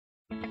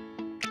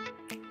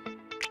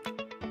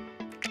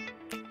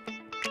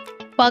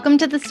Welcome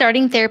to the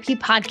Starting Therapy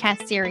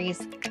podcast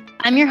series.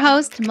 I'm your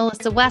host,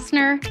 Melissa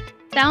Wessner,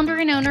 founder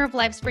and owner of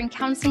LifeSpring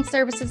Counseling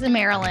Services in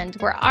Maryland,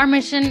 where our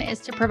mission is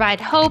to provide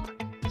hope,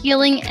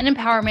 healing, and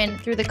empowerment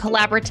through the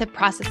collaborative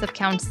process of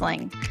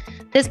counseling.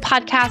 This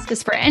podcast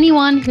is for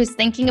anyone who's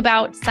thinking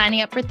about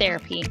signing up for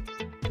therapy.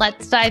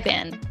 Let's dive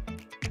in.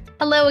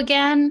 Hello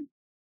again.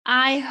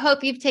 I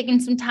hope you've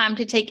taken some time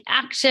to take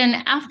action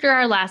after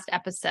our last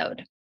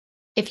episode.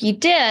 If you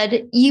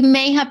did, you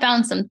may have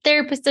found some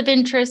therapists of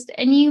interest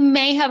and you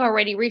may have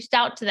already reached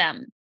out to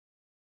them.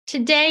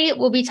 Today,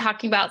 we'll be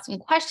talking about some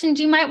questions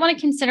you might want to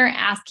consider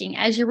asking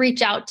as you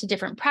reach out to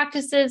different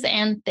practices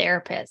and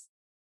therapists.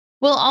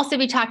 We'll also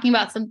be talking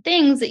about some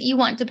things that you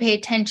want to pay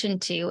attention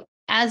to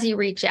as you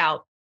reach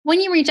out.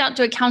 When you reach out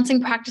to a counseling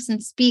practice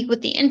and speak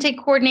with the intake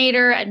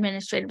coordinator,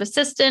 administrative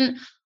assistant,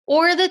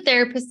 or the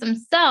therapist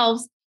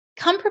themselves,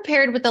 come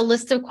prepared with a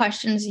list of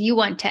questions you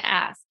want to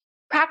ask.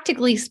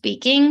 Practically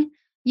speaking,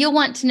 you'll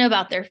want to know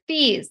about their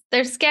fees,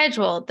 their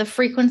schedule, the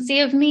frequency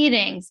of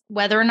meetings,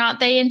 whether or not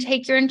they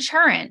intake your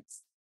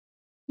insurance.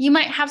 You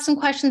might have some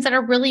questions that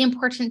are really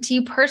important to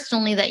you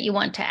personally that you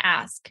want to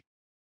ask.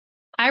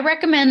 I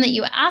recommend that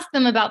you ask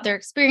them about their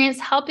experience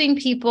helping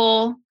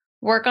people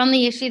work on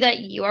the issue that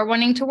you are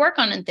wanting to work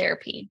on in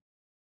therapy.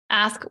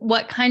 Ask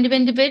what kind of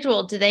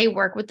individual do they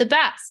work with the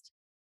best.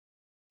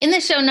 In the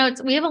show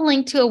notes, we have a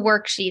link to a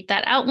worksheet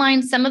that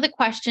outlines some of the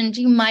questions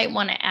you might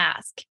want to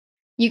ask.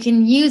 You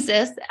can use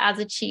this as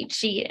a cheat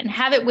sheet and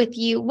have it with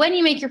you when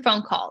you make your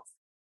phone calls.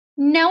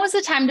 Now is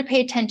the time to pay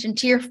attention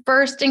to your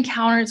first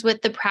encounters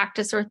with the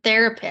practice or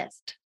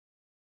therapist.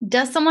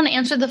 Does someone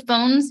answer the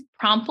phones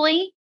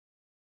promptly?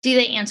 Do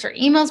they answer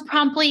emails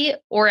promptly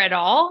or at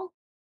all?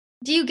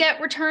 Do you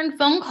get returned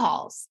phone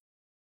calls?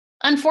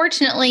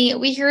 Unfortunately,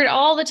 we hear it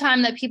all the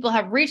time that people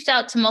have reached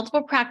out to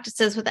multiple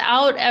practices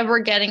without ever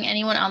getting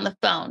anyone on the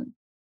phone.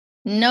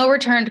 No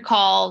returned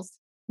calls,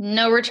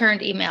 no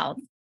returned emails.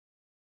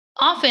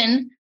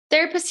 Often,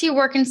 therapists who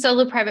work in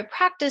solo private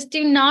practice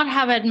do not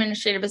have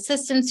administrative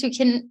assistants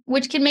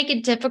which can make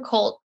it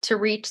difficult to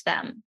reach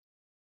them.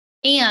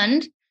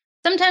 And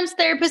sometimes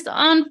therapists,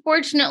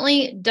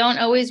 unfortunately, don't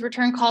always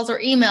return calls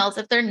or emails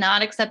if they're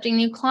not accepting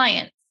new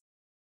clients.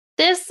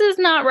 This is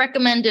not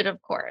recommended,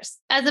 of course.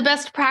 As a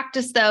best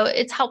practice, though,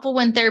 it's helpful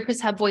when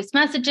therapists have voice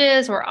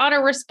messages or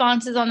auto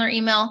responses on their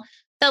email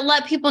that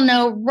let people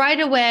know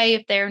right away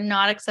if they're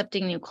not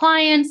accepting new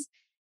clients,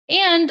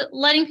 and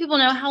letting people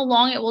know how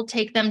long it will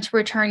take them to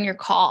return your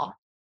call.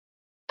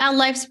 At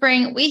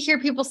LifeSpring, we hear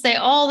people say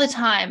all the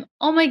time,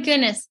 "Oh my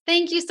goodness,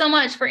 thank you so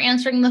much for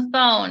answering the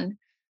phone."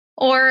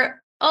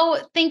 Or,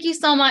 "Oh, thank you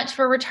so much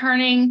for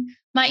returning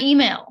my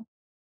email."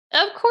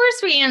 Of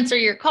course, we answer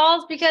your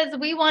calls because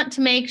we want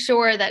to make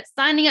sure that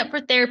signing up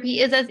for therapy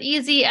is as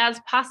easy as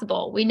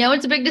possible. We know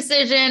it's a big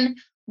decision.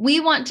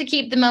 We want to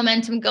keep the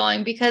momentum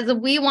going because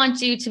we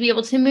want you to be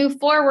able to move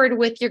forward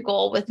with your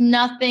goal with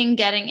nothing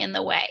getting in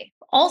the way.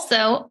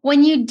 Also,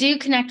 when you do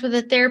connect with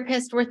a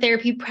therapist or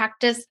therapy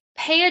practice,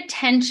 pay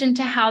attention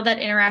to how that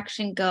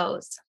interaction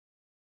goes.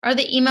 Are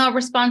the email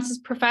responses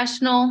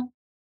professional?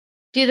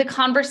 Do the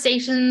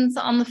conversations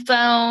on the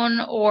phone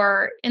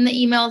or in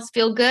the emails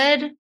feel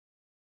good?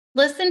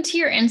 Listen to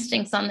your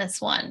instincts on this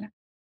one.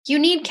 You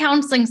need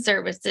counseling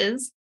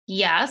services,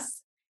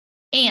 yes,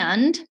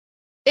 and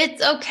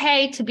it's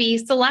okay to be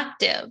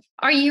selective.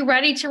 Are you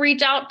ready to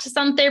reach out to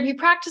some therapy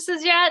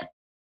practices yet?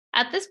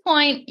 At this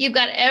point, you've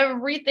got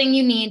everything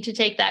you need to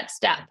take that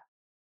step.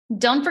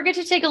 Don't forget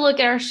to take a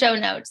look at our show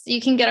notes. You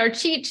can get our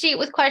cheat sheet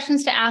with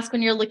questions to ask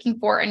when you're looking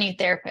for a new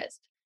therapist.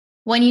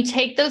 When you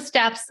take those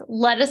steps,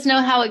 let us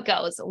know how it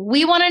goes.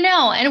 We want to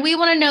know, and we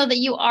want to know that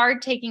you are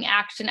taking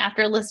action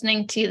after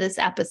listening to this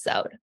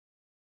episode.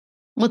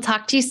 We'll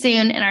talk to you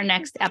soon in our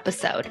next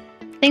episode.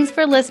 Thanks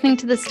for listening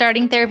to the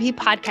Starting Therapy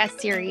podcast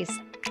series.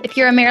 If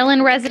you're a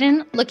Maryland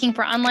resident looking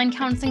for online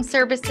counseling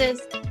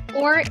services,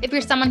 or if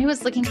you're someone who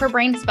is looking for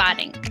brain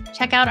spotting,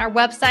 check out our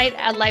website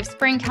at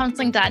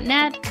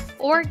lifespringcounseling.net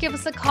or give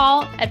us a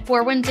call at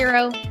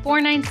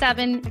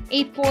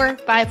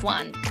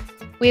 410-497-8451.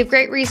 We have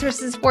great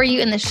resources for you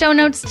in the show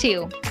notes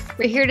too.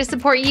 We're here to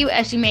support you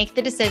as you make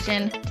the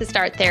decision to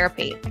start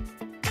therapy.